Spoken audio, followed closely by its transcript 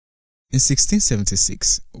In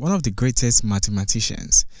 1676, one of the greatest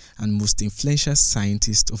mathematicians and most influential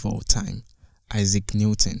scientists of all time, Isaac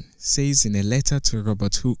Newton, says in a letter to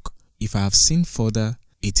Robert Hooke, "If I have seen further,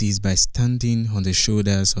 it is by standing on the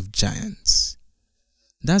shoulders of giants."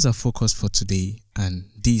 That's our focus for today, and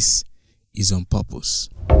this is On Purpose.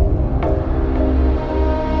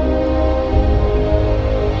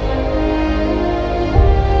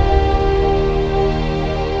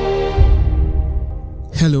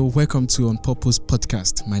 Hello, welcome to On Purpose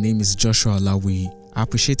podcast. My name is Joshua Alawi. I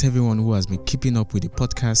appreciate everyone who has been keeping up with the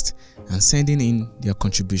podcast and sending in their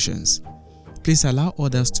contributions. Please allow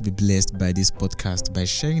others to be blessed by this podcast by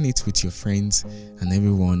sharing it with your friends and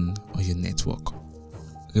everyone on your network.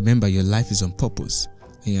 Remember, your life is on purpose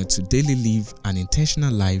and you are to daily live an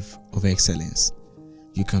intentional life of excellence.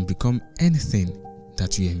 You can become anything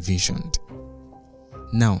that you envisioned.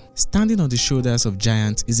 Now, standing on the shoulders of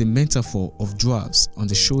giants is a metaphor of dwarfs on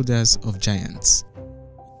the shoulders of giants.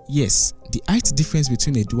 Yes, the height difference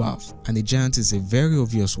between a dwarf and a giant is a very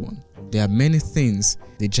obvious one. There are many things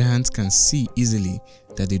the giant can see easily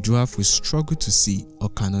that the dwarf will struggle to see or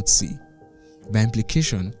cannot see. By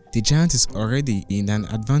implication, the giant is already in an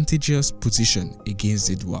advantageous position against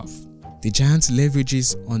the dwarf. The giant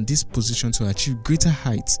leverages on this position to achieve greater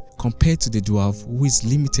height compared to the dwarf who is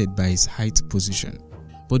limited by his height position.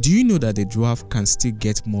 But do you know that the dwarf can still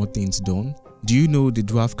get more things done? Do you know the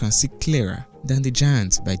dwarf can see clearer than the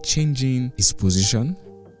giant by changing his position?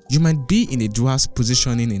 You might be in a dwarf's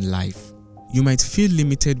positioning in life. You might feel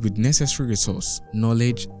limited with necessary resource,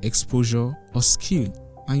 knowledge, exposure, or skill,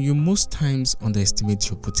 and you most times underestimate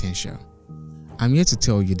your potential. I'm here to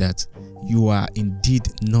tell you that you are indeed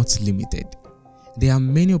not limited. There are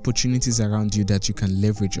many opportunities around you that you can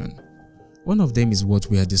leverage on. One of them is what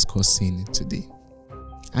we are discussing today.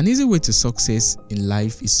 An easy way to success in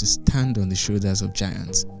life is to stand on the shoulders of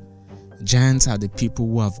giants. Giants are the people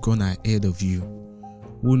who have gone ahead of you,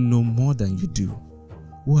 who know more than you do,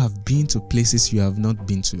 who have been to places you have not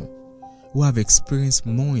been to, who have experienced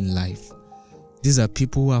more in life. These are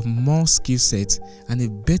people who have more skill sets and a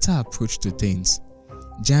better approach to things.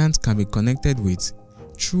 Giants can be connected with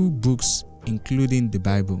through books including the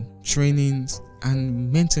Bible, trainings,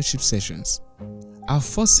 and mentorship sessions. Our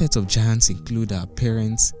first set of giants include our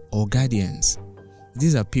parents or guardians.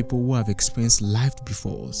 These are people who have experienced life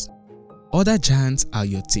before us. Other giants are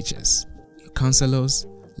your teachers, your counselors,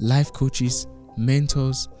 life coaches,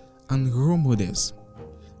 mentors, and role models.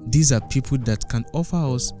 These are people that can offer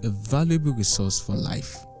us a valuable resource for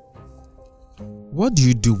life. What do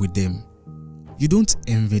you do with them? You don't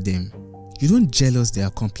envy them. You don't jealous their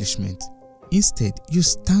accomplishment. Instead, you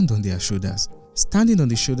stand on their shoulders. Standing on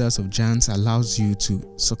the shoulders of giants allows you to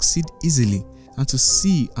succeed easily and to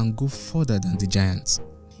see and go further than the giants.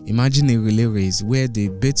 Imagine a relay race where the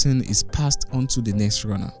baton is passed on to the next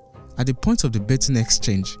runner. At the point of the baton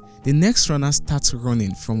exchange, the next runner starts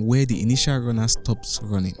running from where the initial runner stops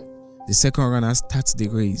running. The second runner starts the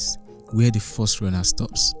race where the first runner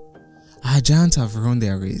stops. Our giants have run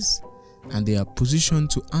their race and they are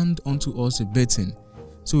positioned to hand onto us a baton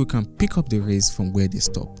so we can pick up the race from where they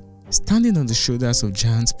stop. Standing on the shoulders of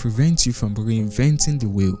giants prevents you from reinventing the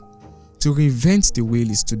wheel. To reinvent the wheel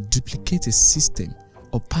is to duplicate a system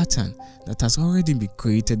or pattern that has already been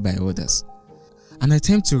created by others. An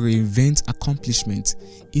attempt to reinvent accomplishment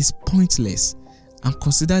is pointless and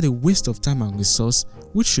considered a waste of time and resource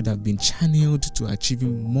which should have been channeled to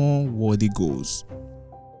achieving more worthy goals.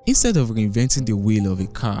 Instead of reinventing the wheel of a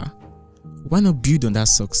car, why not build on that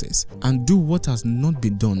success and do what has not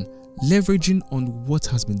been done, leveraging on what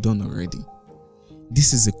has been done already?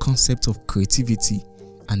 This is the concept of creativity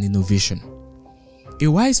and innovation. A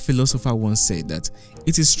wise philosopher once said that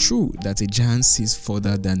it is true that a giant sees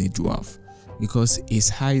further than a dwarf because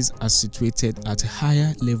his eyes are situated at a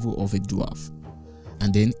higher level of a dwarf.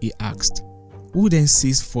 And then he asked, who then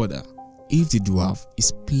sees further if the dwarf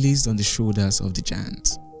is placed on the shoulders of the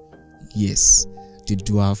giant? Yes, the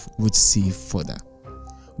dwarf would see further.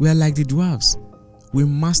 We are like the dwarves. We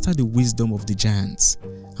master the wisdom of the giants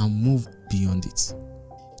and move beyond it.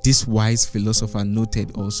 This wise philosopher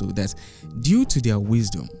noted also that due to their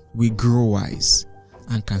wisdom, we grow wise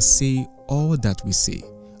and can say all that we say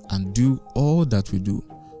and do all that we do,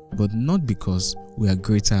 but not because we are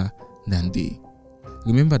greater than they.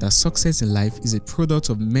 Remember that success in life is a product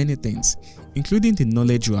of many things, including the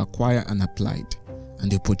knowledge you acquire and applied, and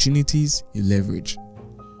the opportunities you leverage.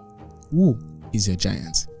 Who is your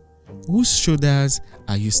giant? Whose shoulders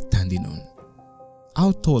are you standing on?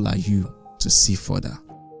 How tall are you to see further?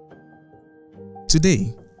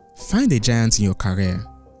 Today, find a giant in your career.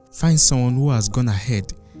 Find someone who has gone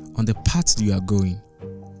ahead on the path you are going.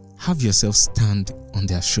 have yourself stand on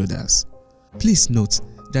their shoulders. Please note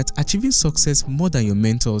that achieving success more than your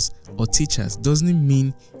mentors or teachers doesn't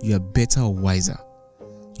mean you are better or wiser.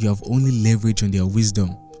 You have only leverage on their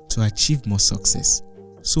wisdom to achieve more success.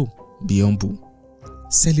 So, be humble.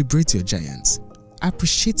 Celebrate your giants.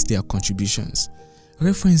 Appreciate their contributions.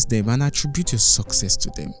 Reference them and attribute your success to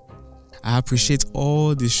them. I appreciate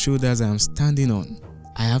all the shoulders I am standing on.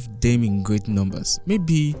 I have them in great numbers.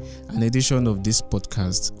 Maybe an edition of this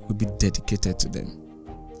podcast will be dedicated to them.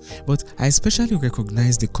 But I especially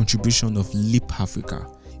recognize the contribution of Leap Africa,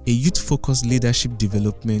 a youth-focused leadership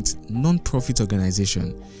development non-profit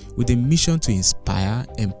organization with a mission to inspire,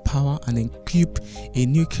 empower, and equip a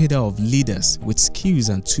new cadre of leaders with skills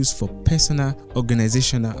and tools for personal,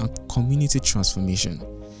 organizational, and community transformation.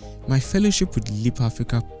 My fellowship with Leap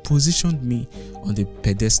Africa positioned me on the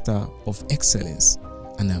pedestal of excellence,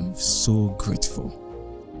 and I'm so grateful.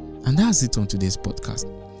 And that's it on today's podcast.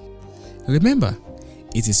 Remember,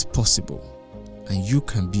 it is possible, and you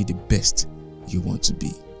can be the best you want to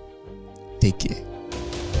be. Take care.